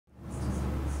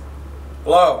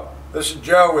Hello, this is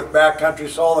Joe with Backcountry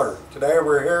Solar. Today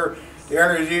we're here to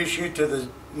introduce you to the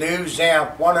new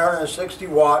Zamp 160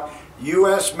 watt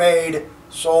US made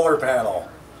solar panel.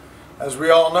 As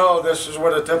we all know, this is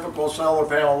what a typical solar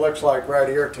panel looks like right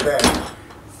here today.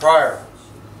 Prior.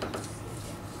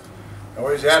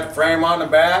 Always had the frame on the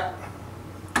back.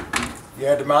 You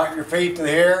had to mount your feet to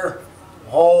here,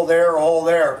 hole there, hole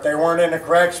there. If they weren't in the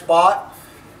correct spot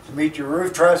to meet your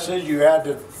roof trusses, you had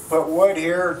to put wood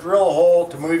here, drill a hole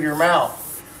to move your mount.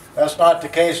 That's not the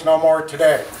case no more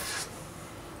today.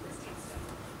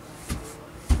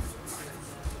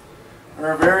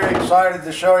 We're very excited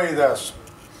to show you this.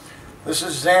 This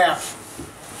is Zamp's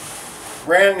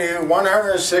brand new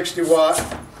 160 watt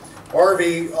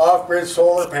RV off-grid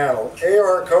solar panel.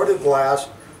 AR coated glass,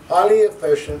 highly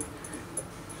efficient,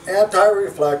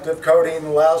 anti-reflective coating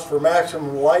allows for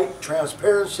maximum light,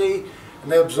 transparency,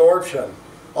 and absorption.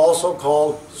 Also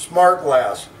called smart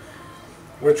glass,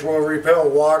 which will repel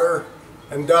water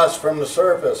and dust from the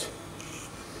surface.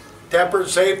 Tempered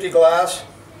safety glass,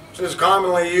 which is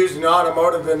commonly used in the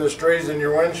automotive industries in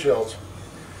your windshields.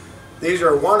 These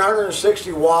are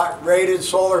 160 watt rated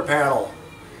solar panel.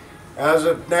 As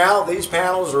of now, these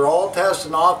panels are all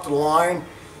tested off the line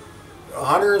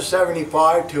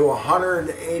 175 to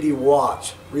 180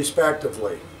 watts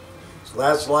respectively. So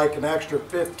that's like an extra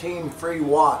 15 free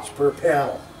watts per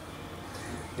panel.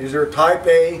 These are type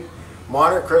A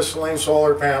monocrystalline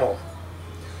solar panel.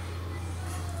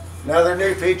 Another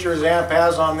new feature Zamp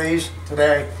has on these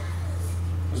today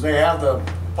is they have the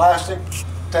plastic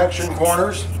protection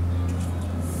corners.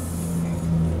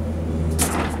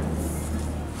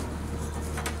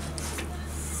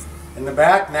 In the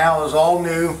back now is all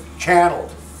new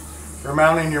channeled for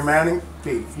mounting your mounting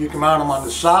feet. You can mount them on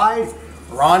the side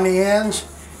or on the ends,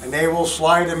 and they will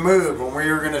slide and move, and we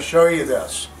are going to show you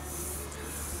this.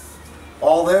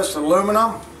 All this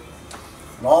aluminum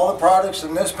and all the products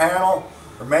in this panel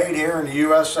are made here in the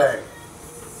USA.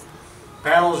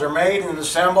 Panels are made and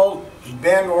assembled in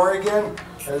Bend, Oregon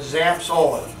at Zamp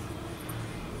Solar.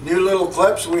 New little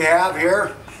clips we have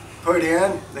here put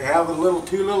in. They have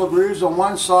two little grooves on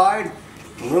one side,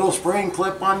 a little spring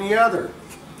clip on the other.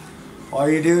 All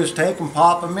you do is take and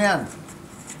pop them in.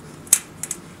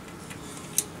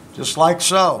 Just like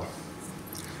so.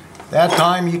 That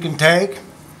time you can take,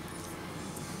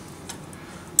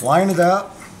 line it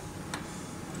up,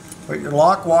 put your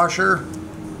lock washer,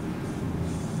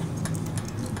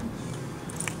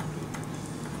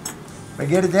 but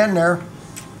get it in there.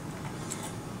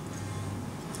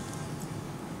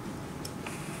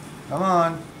 Come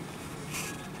on.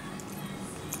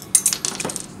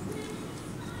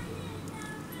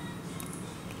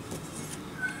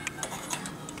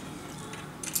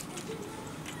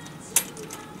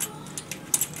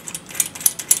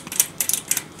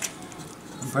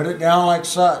 And put it down like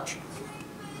such.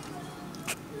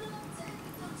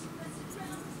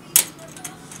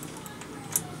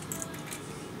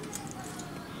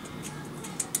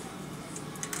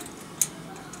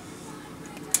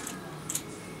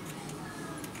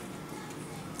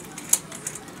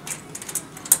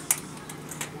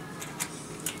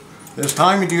 This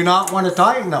time you do not want to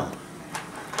tighten them.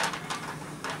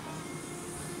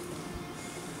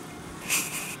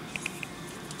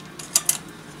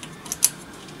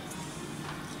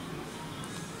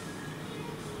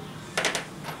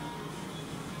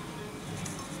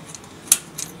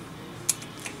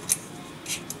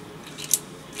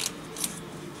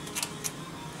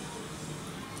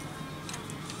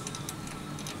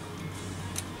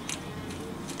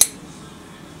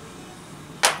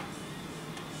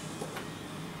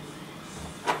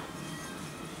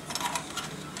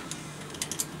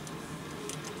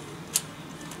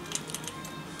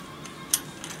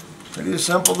 Pretty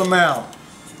simple to mount.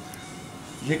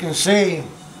 As you can see,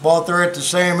 both are at the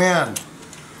same end.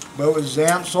 But with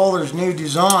Zamp Solar's new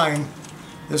design,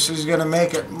 this is going to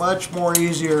make it much more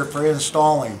easier for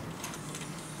installing.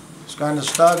 Just kind of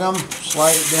snug them,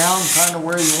 slide it down kind of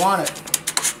where you want it.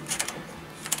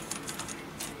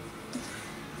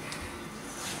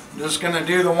 I'm just going to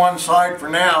do the one side for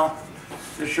now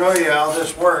to show you how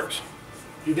this works.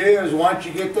 What you do is once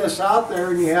you get this out there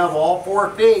and you have all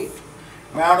 4 feet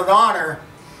mounted on her,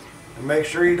 and make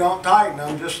sure you don't tighten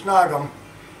them, just snug them.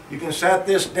 You can set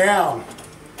this down.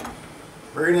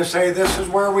 We're going to say this is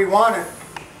where we want it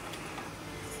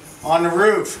on the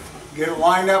roof. Get it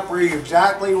lined up where you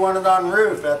exactly want it on the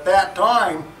roof. At that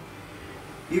time,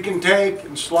 you can take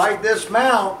and slide this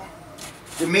mount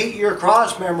to meet your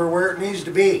cross member where it needs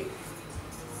to be.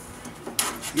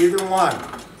 Either one.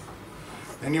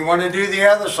 And you want to do the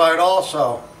other side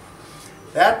also.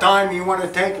 That time you want to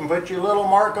take and put your little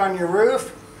mark on your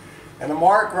roof, and a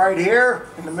mark right here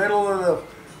in the middle of the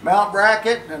mount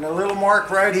bracket, and a little mark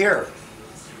right here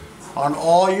on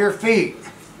all your feet.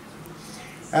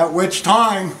 At which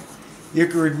time you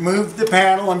can remove the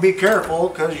panel, and be careful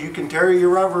because you can tear your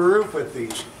rubber roof with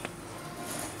these.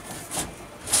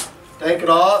 Take it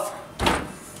off,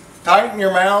 tighten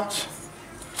your mounts,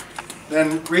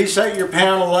 then reset your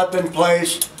panel up in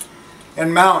place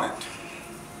and mount it.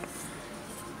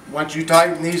 Once you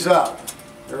tighten these up,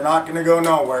 they're not going to go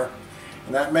nowhere,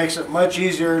 and that makes it much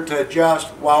easier to adjust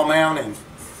while mounting.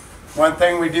 One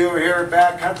thing we do here at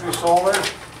Backcountry Solar,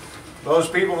 those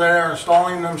people that are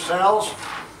installing themselves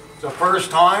the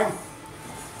first time,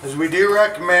 is we do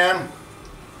recommend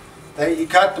that you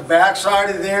cut the back side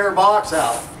of the inner box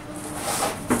out.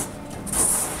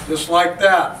 Just like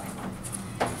that.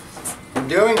 In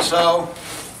doing so,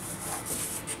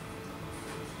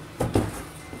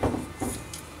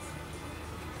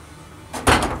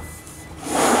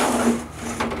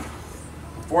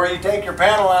 before you take your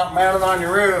panel out and mount it on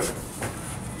your roof,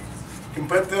 you can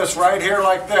put this right here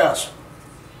like this.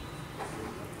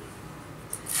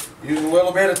 Use a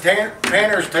little bit of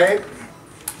painter's tape.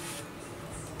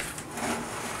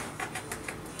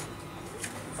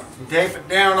 And tape it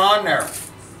down on there.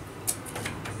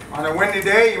 On a windy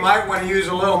day, you might want to use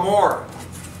a little more.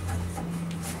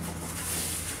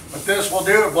 What this will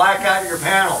do is black out your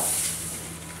panel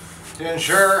to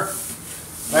ensure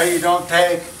that you don't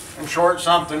take and short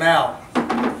something out.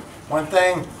 One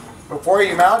thing, before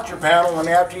you mount your panel and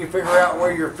after you figure out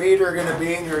where your feet are going to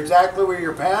be and you're exactly where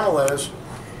your panel is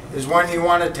when you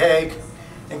want to take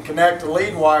and connect the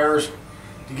lead wires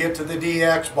to get to the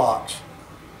DX box.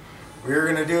 We're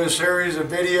going to do a series of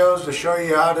videos to show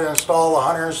you how to install a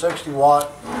 160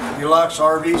 watt deluxe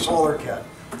RV solar kit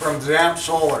from Zamp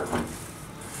Solar. I'd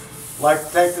like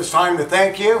to take this time to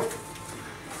thank you.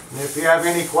 And if you have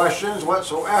any questions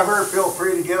whatsoever, feel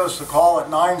free to give us a call at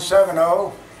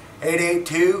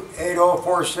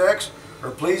 970-882-8046, or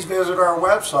please visit our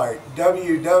website,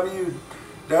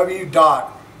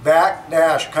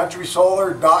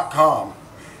 www.back-countrysolar.com.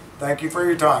 Thank you for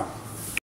your time.